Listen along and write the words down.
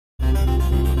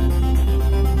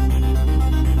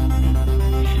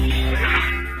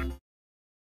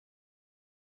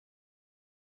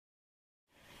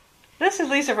This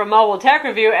is Lisa from Mobile Tech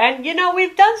Review, and you know,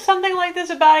 we've done something like this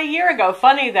about a year ago.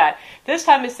 Funny that. This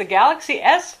time it's the Galaxy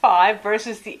S5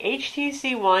 versus the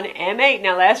HTC One M8.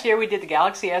 Now last year we did the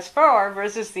Galaxy S4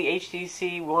 versus the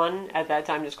HTC One, at that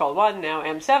time just called One, now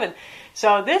M7.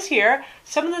 So this year,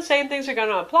 some of the same things are going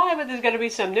to apply, but there's going to be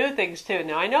some new things too.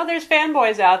 Now I know there's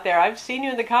fanboys out there. I've seen you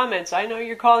in the comments. I know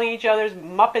you're calling each other's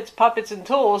Muppets, puppets, and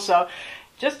tools, so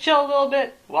just chill a little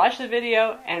bit, watch the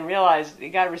video, and realize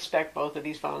you got to respect both of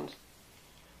these phones.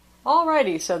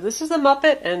 Alrighty, so this is the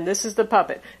Muppet and this is the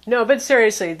puppet. No, but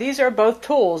seriously, these are both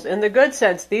tools. In the good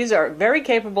sense, these are very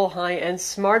capable high-end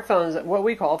smartphones, what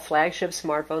we call flagship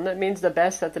smartphone. That means the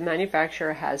best that the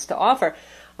manufacturer has to offer.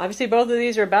 Obviously, both of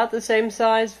these are about the same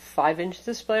size, 5-inch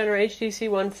display on our HTC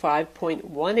One,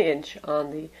 5.1 inch on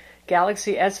the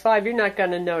Galaxy S5. You're not going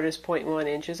to notice 0.1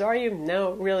 inches, are you?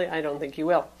 No, really, I don't think you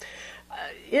will.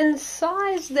 In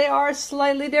size, they are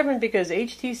slightly different because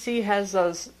HTC has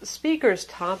those speakers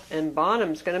top and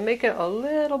bottom. It's going to make it a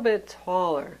little bit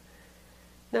taller.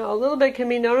 Now, a little bit can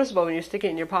be noticeable when you stick it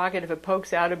in your pocket. If it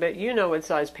pokes out a bit, you know what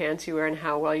size pants you wear and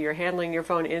how well you're handling your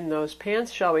phone in those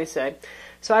pants, shall we say.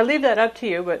 So I leave that up to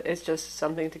you, but it's just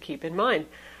something to keep in mind.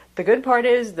 The good part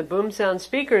is the boom sound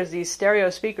speakers, these stereo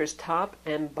speakers, top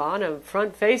and bottom,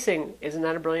 front facing. Isn't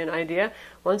that a brilliant idea?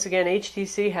 Once again,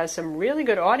 HTC has some really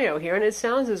good audio here, and it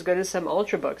sounds as good as some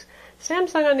Ultrabooks.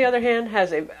 Samsung, on the other hand,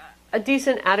 has a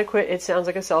decent, adequate, it sounds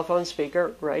like a cell phone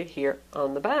speaker right here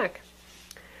on the back.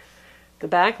 The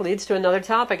back leads to another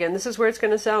topic, and this is where it's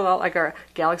going to sound a lot like our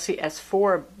Galaxy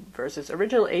S4 versus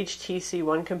original HTC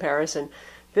One comparison.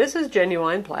 This is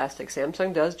genuine plastic.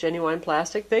 Samsung does genuine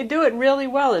plastic. They do it really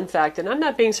well, in fact, and I'm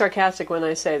not being sarcastic when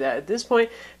I say that. At this point,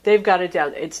 they've got it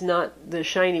down. It's not the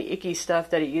shiny, icky stuff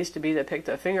that it used to be that picked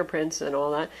up fingerprints and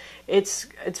all that. It's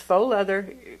faux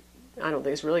leather. I don't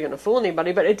think it's really going to fool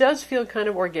anybody, but it does feel kind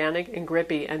of organic and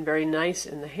grippy and very nice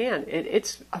in the hand.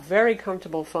 It's a very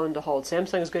comfortable phone to hold.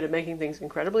 Samsung is good at making things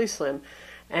incredibly slim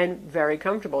and very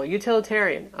comfortable.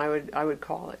 Utilitarian, I would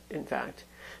call it, in fact.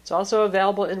 It's also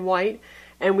available in white.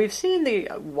 And we've seen the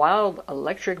wild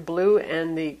electric blue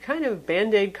and the kind of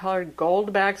Band-Aid colored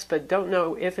gold backs, but don't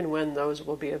know if and when those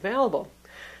will be available.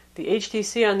 The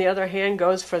HTC, on the other hand,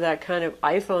 goes for that kind of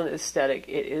iPhone aesthetic.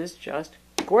 It is just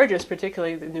gorgeous,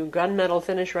 particularly the new gunmetal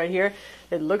finish right here.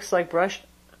 It looks like brushed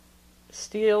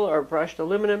steel or brushed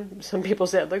aluminum. Some people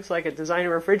say it looks like a designer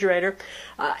refrigerator.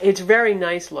 It's very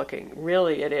nice looking,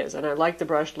 really it is. And I like the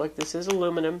brushed look. This is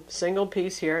aluminum, single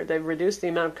piece here. They've reduced the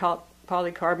amount of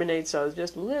polycarbonate, so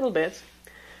just little bits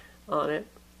on it.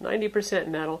 90%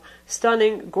 metal.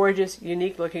 Stunning, gorgeous,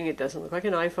 unique looking. It doesn't look like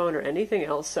an iPhone or anything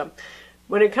else. So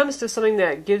when it comes to something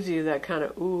that gives you that kind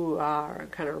of ooh, ah,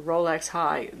 kind of Rolex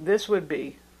high, this would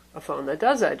be a phone that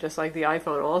does that, just like the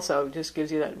iPhone also just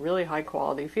gives you that really high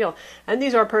quality feel. And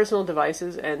these are personal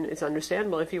devices, and it's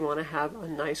understandable if you want to have a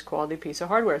nice quality piece of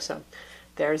hardware. So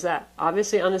there's that.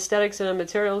 Obviously, on aesthetics and on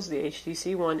materials, the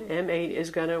HTC One M8 is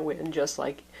going to win, just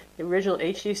like the original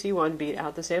HTC One beat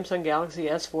out the Samsung Galaxy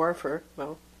S4 for,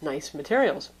 well, nice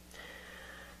materials.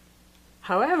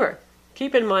 However,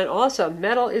 keep in mind also,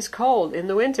 metal is cold in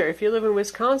the winter. If you live in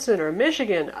Wisconsin or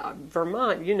Michigan,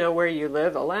 Vermont, you know where you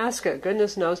live, Alaska,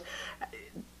 goodness knows,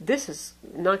 this is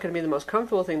not going to be the most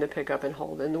comfortable thing to pick up and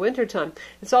hold in the wintertime.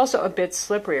 It's also a bit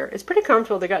slipperier. It's pretty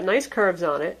comfortable. They got nice curves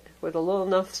on it with a little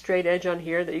enough straight edge on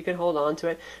here that you can hold on to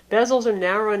it. Bezels are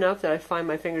narrow enough that I find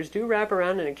my fingers do wrap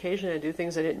around, and occasionally I do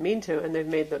things I didn't mean to, and they've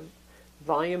made the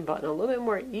volume button a little bit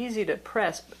more easy to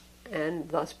press and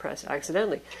thus press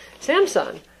accidentally.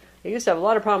 Samsung, I used to have a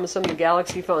lot of problems with some of the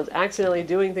Galaxy phones accidentally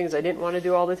doing things I didn't want to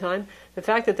do all the time. The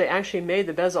fact that they actually made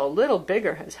the bezel a little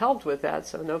bigger has helped with that,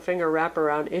 so no finger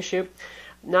wraparound issue.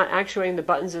 Not actuating the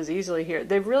buttons as easily here.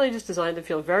 They've really just designed to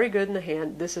feel very good in the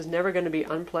hand. This is never going to be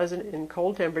unpleasant in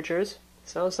cold temperatures,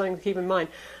 so it's something to keep in mind.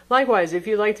 Likewise, if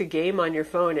you like to game on your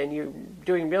phone and you're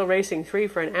doing Real Racing 3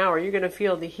 for an hour, you're going to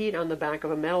feel the heat on the back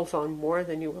of a metal phone more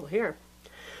than you will here.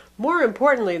 More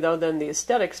importantly, though, than the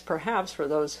aesthetics, perhaps for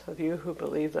those of you who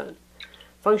believe that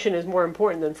function is more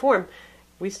important than form,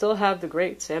 we still have the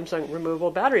great Samsung removable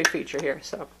battery feature here.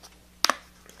 So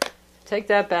take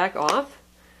that back off.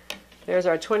 There's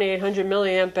our 2800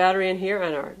 milliamp battery in here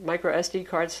and our micro SD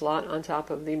card slot on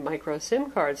top of the micro SIM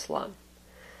card slot.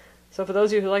 So for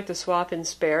those of you who like to swap in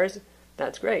spares,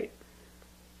 that's great.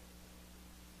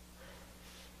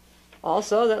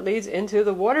 Also, that leads into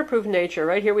the waterproof nature.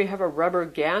 Right here we have a rubber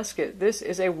gasket. This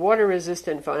is a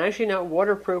water-resistant phone. Actually, not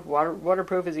waterproof.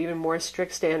 Waterproof is even more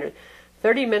strict standard.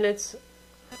 30 minutes,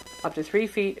 up to 3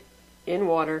 feet in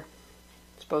water,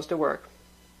 supposed to work.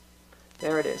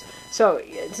 There it is. So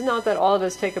it's not that all of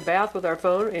us take a bath with our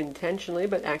phone intentionally,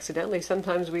 but accidentally.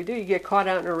 Sometimes we do. You get caught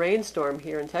out in a rainstorm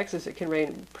here in Texas. It can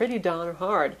rain pretty darn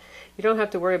hard. You don't have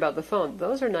to worry about the phone.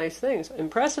 Those are nice things.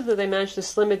 Impressive that they managed to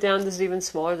slim it down. This is even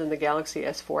smaller than the Galaxy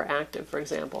S4 Active, for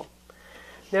example.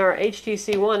 Now our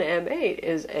HTC One M8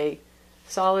 is a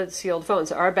solid sealed phone.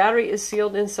 So our battery is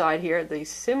sealed inside here. The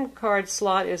SIM card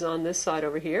slot is on this side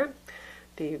over here.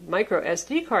 The micro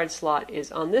SD card slot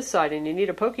is on this side, and you need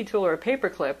a pokey tool or a paper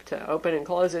clip to open and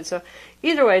close it. So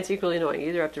either way, it's equally annoying. You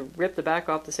either have to rip the back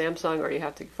off the Samsung, or you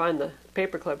have to find the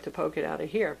paper clip to poke it out of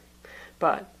here.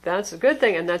 But that's a good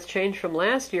thing, and that's changed from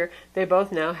last year. They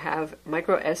both now have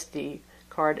micro SD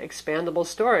card expandable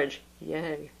storage.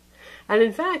 Yay. And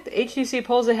in fact, HTC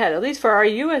pulls ahead. At least for our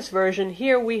US version,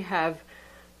 here we have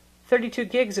 32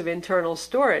 gigs of internal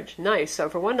storage. Nice. So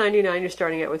for $199, you're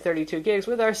starting out with 32 gigs.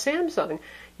 With our Samsung,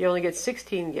 you only get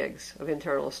 16 gigs of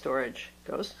internal storage.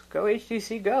 Go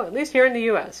HTC, go. At least here in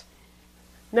the US.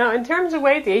 Now, in terms of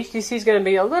weight, the HTC is going to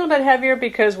be a little bit heavier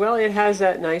because, well, it has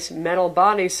that nice metal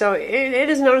body. So it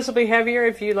is noticeably heavier.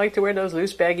 If you like to wear those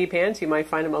loose, baggy pants, you might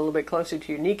find them a little bit closer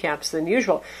to your kneecaps than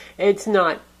usual. It's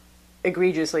not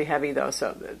egregiously heavy, though,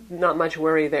 so not much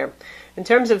worry there. In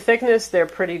terms of thickness, they're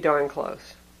pretty darn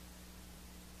close.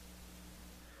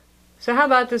 So how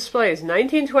about displays?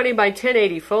 1920 by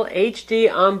 1080 full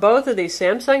HD on both of these.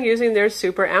 Samsung using their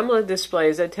Super AMOLED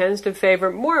displays that tends to favor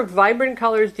more vibrant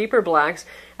colors, deeper blacks,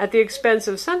 at the expense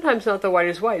of sometimes not the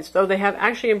whitest whites, though they have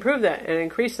actually improved that and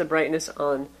increased the brightness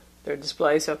on their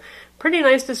display. So pretty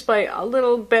nice display, a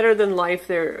little better than life.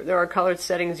 There are colored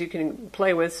settings you can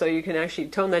play with, so you can actually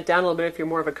tone that down a little bit if you're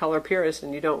more of a color purist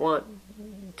and you don't want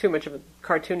too much of a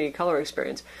cartoony color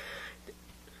experience.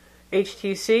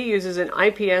 HTC uses an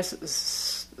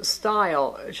IPS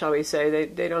style, shall we say.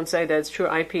 They don't say that it's true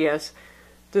IPS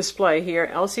display here,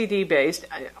 LCD based.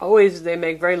 Always they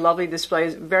make very lovely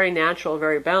displays, very natural,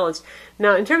 very balanced.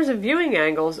 Now in terms of viewing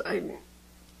angles,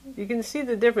 you can see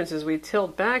the difference as we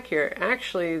tilt back here.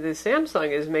 Actually, the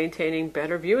Samsung is maintaining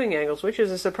better viewing angles, which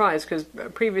is a surprise because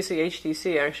previously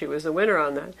HTC actually was the winner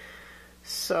on that.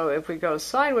 So if we go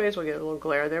sideways, we'll get a little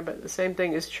glare there, but the same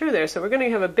thing is true there. So we're going to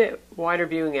have a bit wider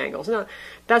viewing angles. Now,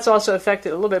 that's also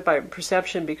affected a little bit by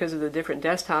perception because of the different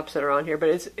desktops that are on here, but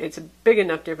it's a big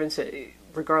enough difference that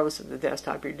regardless of the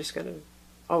desktop, you're just going to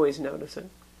always notice it.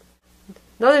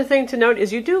 Another thing to note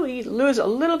is you do lose a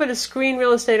little bit of screen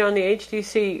real estate on the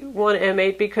HTC One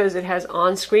M8 because it has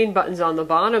on-screen buttons on the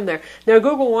bottom there. Now,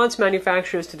 Google wants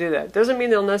manufacturers to do that. Doesn't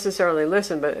mean they'll necessarily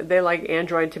listen, but they like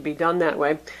Android to be done that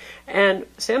way. And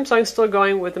Samsung's still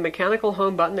going with the mechanical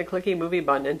home button, the clicky movie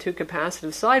button, and two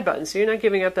capacitive side buttons. So you're not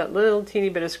giving up that little teeny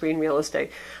bit of screen real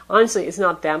estate. Honestly, it's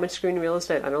not that much screen real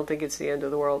estate. I don't think it's the end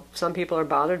of the world. Some people are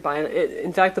bothered by it.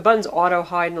 In fact, the buttons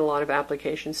auto-hide in a lot of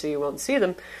applications, so you won't see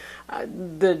them.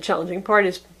 The challenging part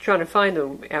is trying to find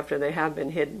them after they have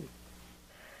been hidden.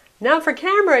 Now for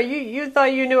camera, you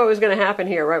thought you knew what was going to happen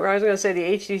here, right? Where I was going to say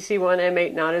the HTC One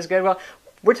M8 not as good. Well,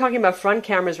 we're talking about front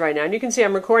cameras right now, and you can see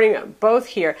I'm recording both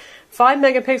here. 5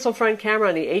 megapixel front camera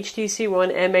on the HTC One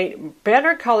M8.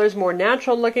 Better colors, more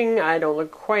natural looking. I don't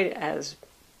look quite as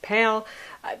pale.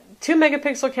 2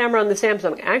 megapixel camera on the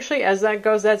Samsung. Actually, as that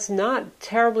goes, that's not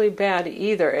terribly bad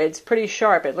either. It's pretty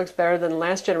sharp. It looks better than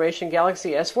last generation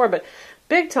Galaxy S4, but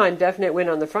big time definite win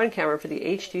on the front camera for the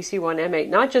HTC One M8.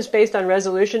 Not just based on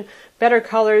resolution, better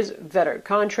colors, better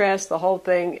contrast, the whole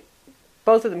thing.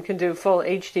 Both of them can do full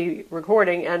HD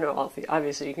recording, and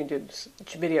obviously you can do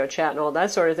video chat and all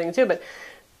that sort of thing too, but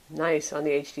nice on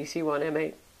the HTC One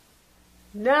M8.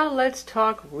 Now let's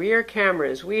talk rear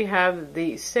cameras. We have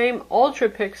the same ultra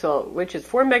pixel, which is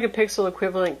 4 megapixel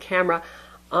equivalent camera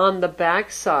on the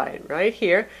back side. Right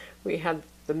here we have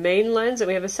the main lens, and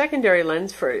we have a secondary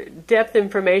lens for depth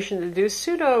information to do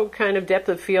pseudo kind of depth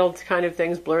of field kind of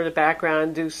things, blur the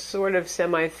background, do sort of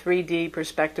semi 3D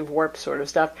perspective warp sort of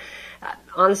stuff.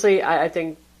 Honestly, I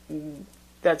think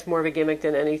that's more of a gimmick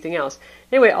than anything else.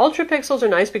 Anyway, ultra pixels are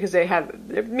nice because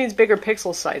it means bigger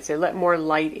pixel sites. They let more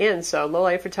light in, so low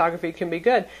light photography can be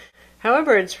good.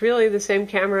 However, it's really the same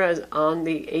camera as on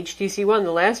the HTC One,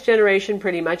 the last generation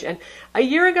pretty much. And a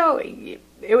year ago,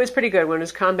 it was pretty good when it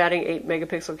was combating 8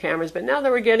 megapixel cameras, but now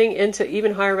that we're getting into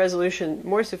even higher resolution,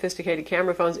 more sophisticated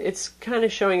camera phones, it's kind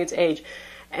of showing its age.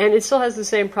 And it still has the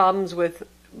same problems with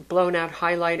blown out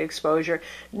highlight exposure.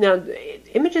 Now,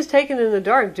 images taken in the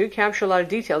dark do capture a lot of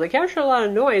detail. They capture a lot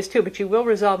of noise too, but you will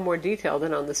resolve more detail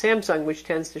than on the Samsung, which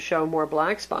tends to show more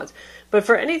black spots. But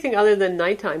for anything other than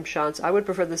nighttime shots, I would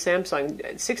prefer the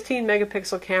Samsung. 16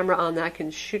 megapixel camera on that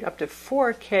can shoot up to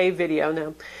 4K video.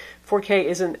 Now, 4K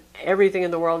isn't everything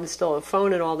in the world, it's still a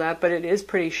phone and all that, but it is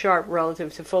pretty sharp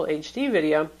relative to full HD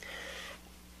video.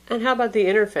 And how about the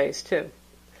interface too?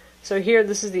 So here,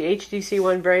 this is the HTC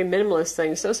One, very minimalist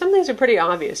thing. So some things are pretty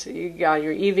obvious. You got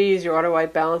your EVs, your auto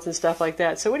white balance and stuff like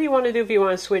that. So what do you want to do if you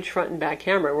want to switch front and back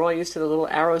camera? We're all used to the little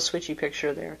arrow switchy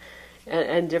picture there,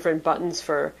 and different buttons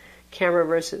for camera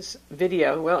versus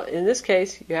video. Well, in this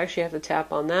case, you actually have to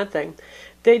tap on that thing.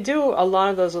 They do a lot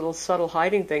of those little subtle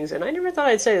hiding things, and I never thought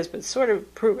I'd say this, but sort of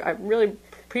I really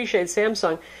appreciate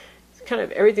Samsung. Kind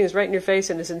of everything's right in your face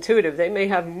and it's intuitive. They may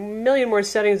have a million more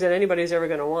settings than anybody's ever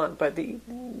going to want, but the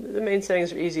main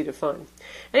settings are easy to find.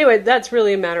 Anyway, that's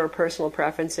really a matter of personal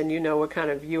preference, and you know what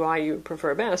kind of UI you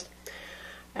prefer best.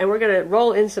 And we're going to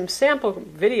roll in some sample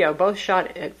video, both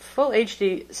shot at full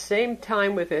HD, same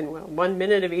time within 1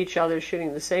 minute of each other,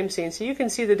 shooting the same scene, so you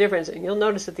can see the difference. And you'll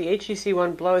notice that the HTC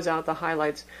One blows out the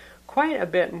highlights quite a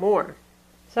bit more.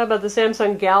 So how about the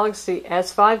Samsung Galaxy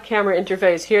S5 camera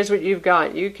interface? Here's what you've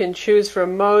got. You can choose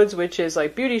from modes, which is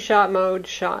like beauty shot mode,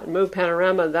 shot, move,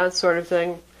 panorama, that sort of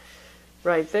thing.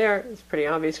 Right there. It's pretty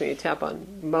obvious when you tap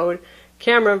on mode.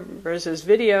 Camera versus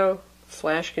video.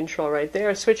 Flash control right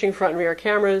there. Switching front and rear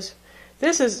cameras.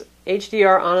 This is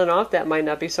HDR on and off. That might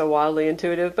not be so wildly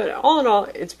intuitive, but all in all,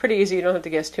 it's pretty easy. You don't have to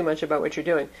guess too much about what you're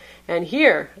doing. And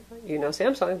here, you know,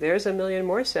 Samsung, there's a million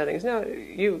more settings. Now,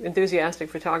 you enthusiastic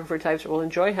photographer types will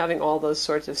enjoy having all those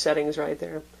sorts of settings right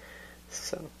there.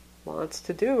 So, lots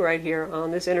to do right here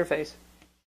on this interface.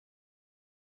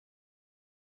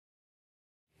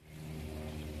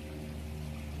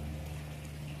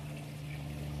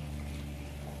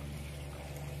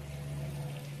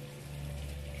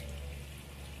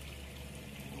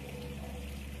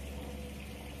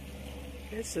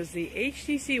 This is the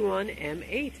HTC One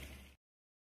M8.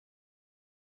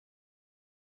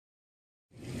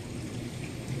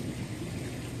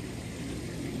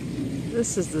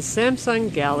 This is the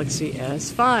Samsung Galaxy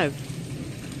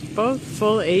S5. Both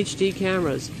full HD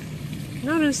cameras.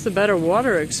 Notice the better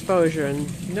water exposure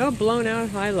and no blown out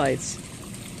highlights.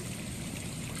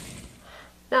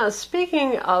 Now,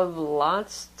 speaking of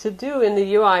lots to do in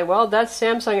the UI, well, that's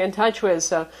Samsung and TouchWiz,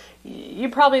 so you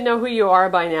probably know who you are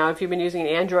by now if you've been using an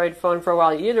Android phone for a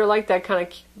while. You either like that kind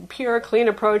of pure, clean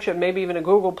approach of maybe even a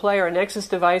Google Play or a Nexus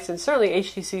device, and certainly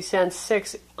HTC Sense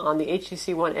 6 on the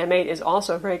HTC One M8 is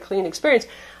also a very clean experience.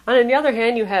 And on the other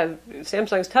hand, you have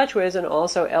Samsung's TouchWiz and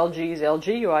also LG's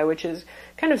LG UI, which is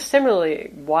kind of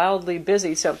similarly wildly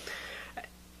busy. So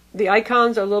the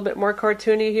icons are a little bit more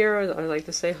cartoony here. I like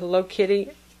to say Hello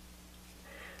Kitty.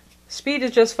 Speed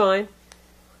is just fine.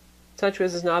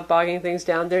 TouchWiz is not bogging things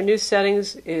down. Their new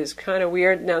settings is kind of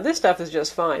weird. Now, this stuff is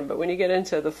just fine, but when you get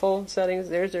into the full settings,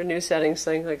 there's their new settings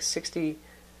thing, like 60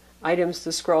 items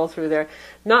to scroll through there.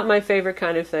 Not my favorite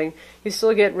kind of thing. You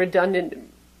still get redundant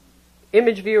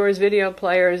image viewers, video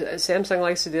players. Samsung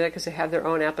likes to do that because they have their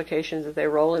own applications that they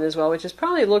roll in as well, which is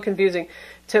probably a little confusing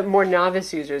to more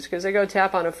novice users because they go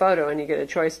tap on a photo and you get a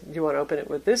choice. Do you want to open it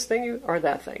with this thing or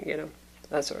that thing, you know,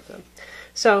 that sort of thing.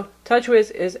 So TouchWiz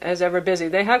is as ever busy.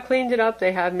 They have cleaned it up.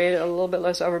 They have made it a little bit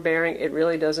less overbearing. It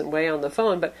really doesn't weigh on the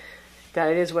phone, but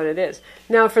that is what it is.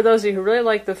 Now, for those of you who really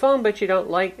like the phone, but you don't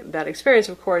like that experience,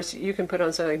 of course, you can put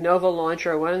on something like Nova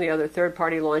Launcher or one of the other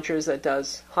third-party launchers that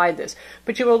does hide this.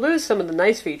 But you will lose some of the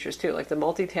nice features, too, like the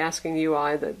multitasking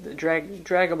UI, the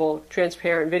draggable,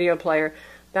 transparent video player,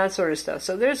 that sort of stuff.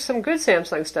 So there's some good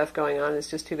Samsung stuff going on. It's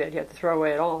just too bad you have to throw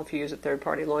away it all if you use a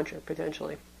third-party launcher,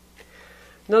 potentially.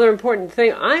 Another important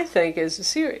thing, I think, is,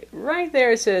 see, right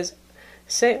there it says,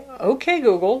 say, OK,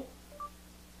 Google.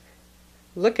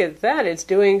 Look at that. It's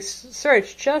doing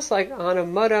search just like on a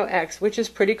Moto X, which is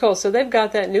pretty cool. So they've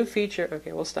got that new feature.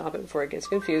 Okay, we'll stop it before it gets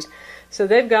confused. So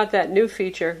they've got that new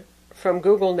feature from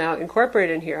Google now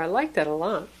incorporated in here. I like that a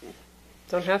lot.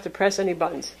 Don't have to press any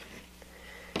buttons.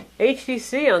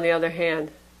 HTC, on the other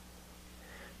hand,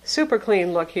 super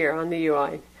clean look here on the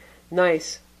UI.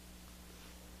 Nice.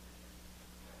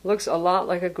 Looks a lot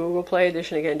like a Google Play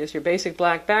edition. Again, just your basic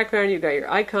black background. You've got your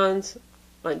icons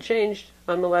unchanged,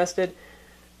 unmolested.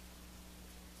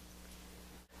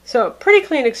 So, pretty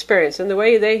clean experience. And the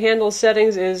way they handle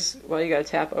settings is, well, you got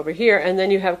to tap over here, and then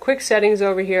you have quick settings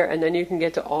over here, and then you can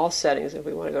get to all settings if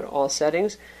we want to go to all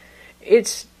settings.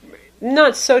 It's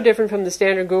not so different from the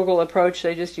standard Google approach.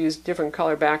 They just use different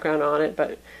color background on it,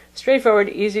 but straightforward,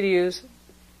 easy to use,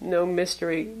 no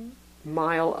mystery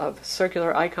mile of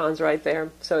circular icons right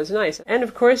there, so it's nice. And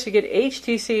of course you get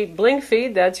HTC Blink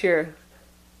Feed. That's your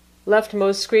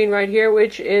leftmost screen right here,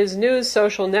 which is news,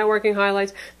 social, networking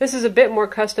highlights. This is a bit more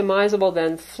customizable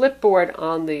than Flipboard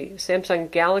on the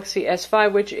Samsung Galaxy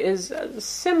S5, which is a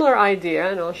similar idea,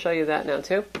 and I'll show you that now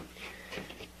too.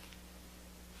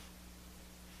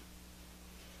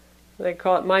 They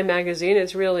call it My Magazine.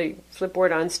 It's really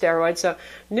Flipboard on steroids. So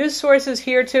news sources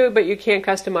here too, but you can't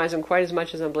customize them quite as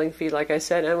much as on Blink Feed, like I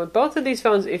said. And with both of these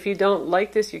phones, if you don't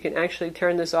like this, you can actually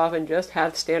turn this off and just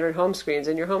have standard home screens.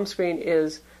 And your home screen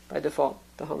is, by default,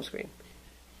 the home screen.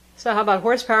 So how about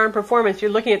horsepower and performance?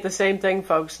 You're looking at the same thing,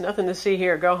 folks. Nothing to see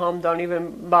here. Go home. Don't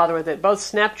even bother with it. Both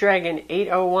Snapdragon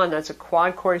 801, that's a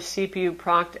quad-core CPU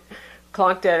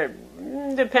clocked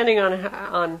at, depending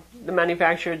on the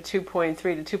manufacturer,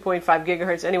 2.3 to 2.5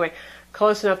 gigahertz. Anyway,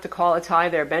 close enough to call a tie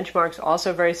there. Benchmarks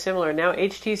also very similar. Now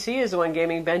HTC is the one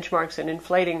gaming benchmarks and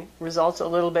inflating results a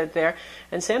little bit there.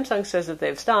 And Samsung says that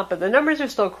they've stopped, but the numbers are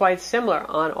still quite similar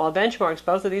on all benchmarks.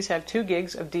 Both of these have 2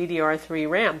 gigs of DDR3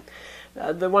 RAM.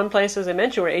 The one place, as I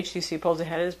mentioned, where HTC pulls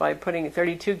ahead is by putting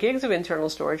 32 gigs of internal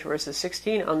storage versus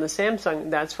 16 on the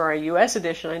Samsung. That's for our US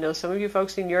edition. I know some of you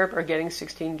folks in Europe are getting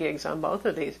 16 gigs on both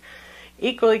of these.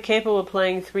 Equally capable of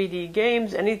playing 3D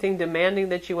games, anything demanding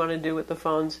that you want to do with the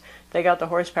phones. They got the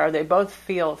horsepower. They both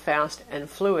feel fast and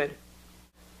fluid.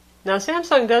 Now,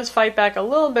 Samsung does fight back a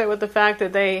little bit with the fact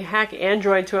that they hack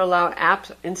Android to allow app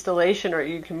installation, or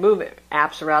you can move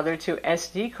apps rather to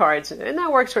SD cards, and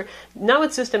that works for not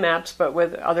with system apps, but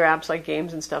with other apps like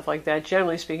games and stuff like that.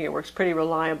 Generally speaking, it works pretty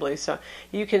reliably, so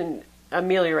you can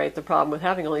ameliorate the problem with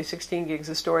having only 16 gigs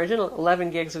of storage and 11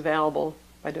 gigs available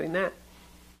by doing that.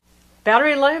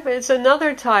 Battery life, it's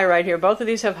another tie right here. Both of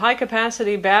these have high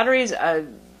capacity batteries.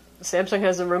 Samsung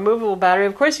has a removable battery.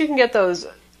 Of course, you can get those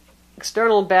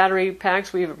external battery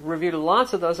packs. We've reviewed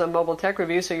lots of those on Mobile Tech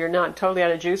Review, so you're not totally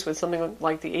out of juice with something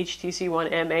like the HTC One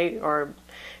M8 or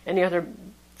any other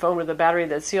phone with a battery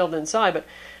that's sealed inside. But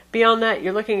beyond that,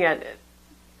 you're looking at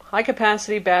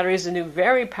high-capacity batteries, the new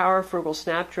very power-frugal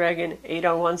Snapdragon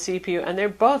 801 CPU, and they're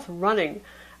both running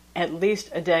at least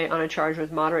a day on a charge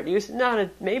with moderate use,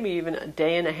 maybe even a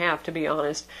day and a half, to be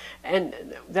honest. And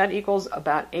that equals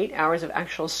about 8 hours of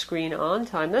actual screen on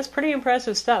time. That's pretty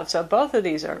impressive stuff. So both of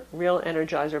these are real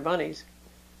Energizer bunnies.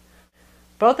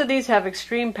 Both of these have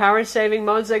extreme power saving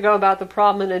modes. They go about the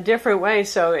problem in a different way.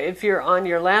 So if you're on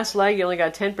your last leg, you only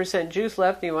got 10% juice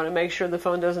left, and you want to make sure the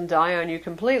phone doesn't die on you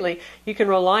completely, you can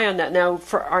rely on that. Now,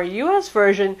 for our US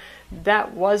version,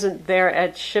 that wasn't there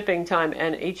at shipping time,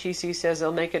 and HTC says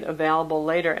they'll make it available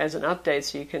later as an update,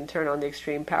 so you can turn on the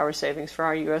extreme power savings for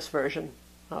our US version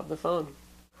of the phone.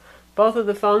 Both of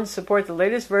the phones support the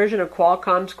latest version of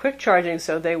Qualcomm's quick charging,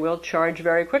 so they will charge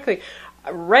very quickly.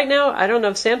 Right now, I don't know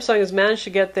if Samsung has managed to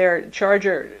get their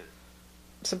charger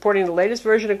supporting the latest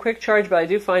version of quick charge, but I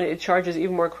do find it charges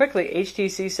even more quickly.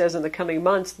 HTC says in the coming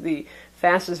months the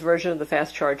fastest version of the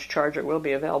fast charge charger will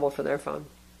be available for their phone.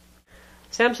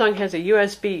 Samsung has a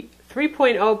USB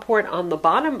 3.0 port on the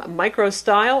bottom, micro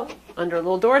style, under a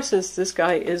little door, since this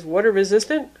guy is water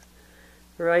resistant.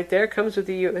 Right there, comes with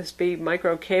the USB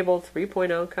micro cable,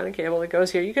 3.0 kind of cable that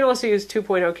goes here. You can also use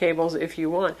 2.0 cables if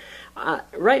you want.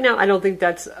 Right now, I don't think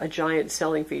that's a giant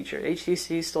selling feature.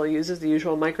 HTC still uses the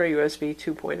usual micro USB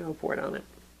 2.0 port on it.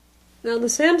 Now, the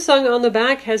Samsung on the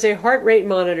back has a heart rate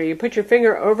monitor. You put your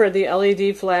finger over the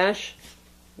LED flash,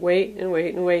 wait and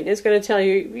wait and wait. It's going to tell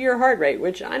you your heart rate,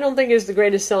 which I don't think is the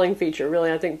greatest selling feature,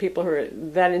 really. I think people who are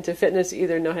that into fitness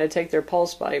either know how to take their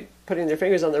pulse by putting their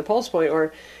fingers on their pulse point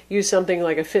or use something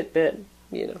like a Fitbit,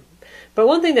 But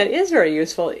one thing that is very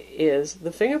useful is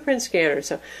the fingerprint scanner.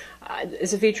 So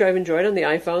it's a feature I've enjoyed on the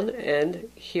iPhone, and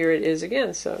here it is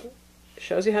again. So it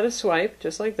shows you how to swipe,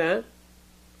 just like that.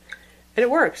 And it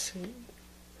works.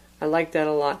 I like that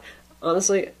a lot.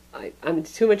 Honestly, I'm in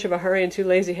too much of a hurry and too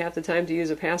lazy half the time to use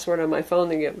a password on my phone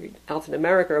to get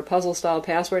alphanumeric or a puzzle-style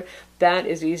password. That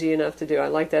is easy enough to do. I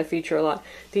like that feature a lot.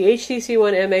 The HTC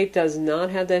One M8 does not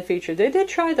have that feature. They did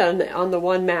try that on the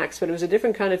One Max, but it was a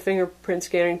different kind of fingerprint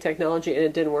scanning technology, and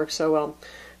it didn't work so well,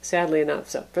 sadly enough.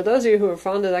 So for those of you who are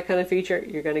fond of that kind of feature,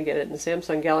 you're going to get it in the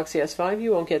Samsung Galaxy S5.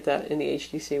 You won't get that in the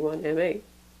HTC One M8.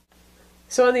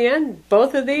 So in the end,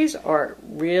 both of these are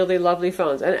really lovely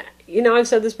phones. And I've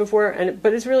said this before,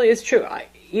 but it's true.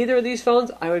 Either of these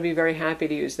phones, I would be very happy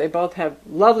to use. They both have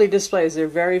lovely displays. They're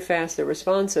very fast. They're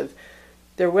responsive.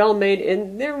 They're well made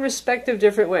in their respective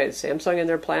different ways. Samsung in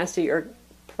their plastic,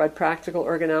 practical,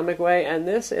 ergonomic way, and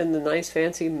this in the nice,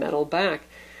 fancy metal back.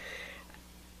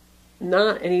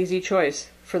 Not an easy choice.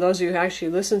 For those of you who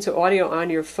actually listen to audio on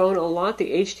your phone a lot,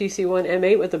 the HTC One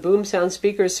M8 with the boom sound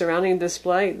speakers surrounding the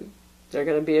display, they're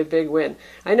going to be a big win.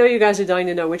 I know you guys are dying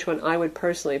to know which one I would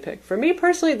personally pick. For me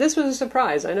personally, this was a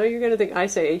surprise. I know you're going to think I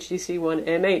say HTC One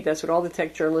M8. That's what all the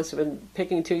tech journalists have been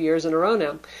picking 2 years in a row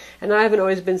now. And I haven't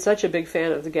always been such a big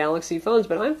fan of the Galaxy phones,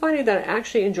 but I'm finding that I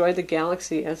actually enjoy the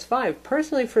Galaxy S5.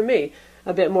 Personally, for me,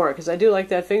 a bit more, because I do like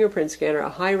that fingerprint scanner. A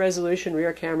high-resolution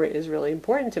rear camera is really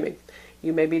important to me.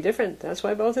 You may be different. That's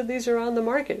why both of these are on the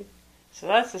market. So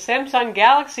that's the Samsung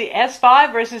Galaxy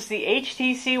S5 versus the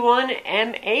HTC One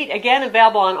M8. Again,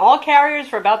 available on all carriers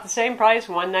for about the same price,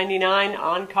 $199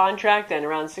 on contract and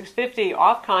around $650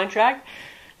 off contract.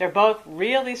 They're both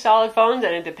really solid phones,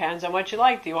 and it depends on what you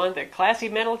like. Do you want the classy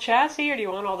metal chassis, or do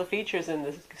you want all the features in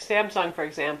the Samsung, for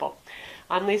example?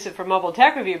 I'm Lisa for Mobile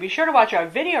Tech Review. Be sure to watch our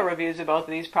video reviews of both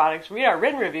of these products, read our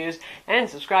written reviews, and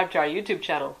subscribe to our YouTube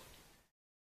channel.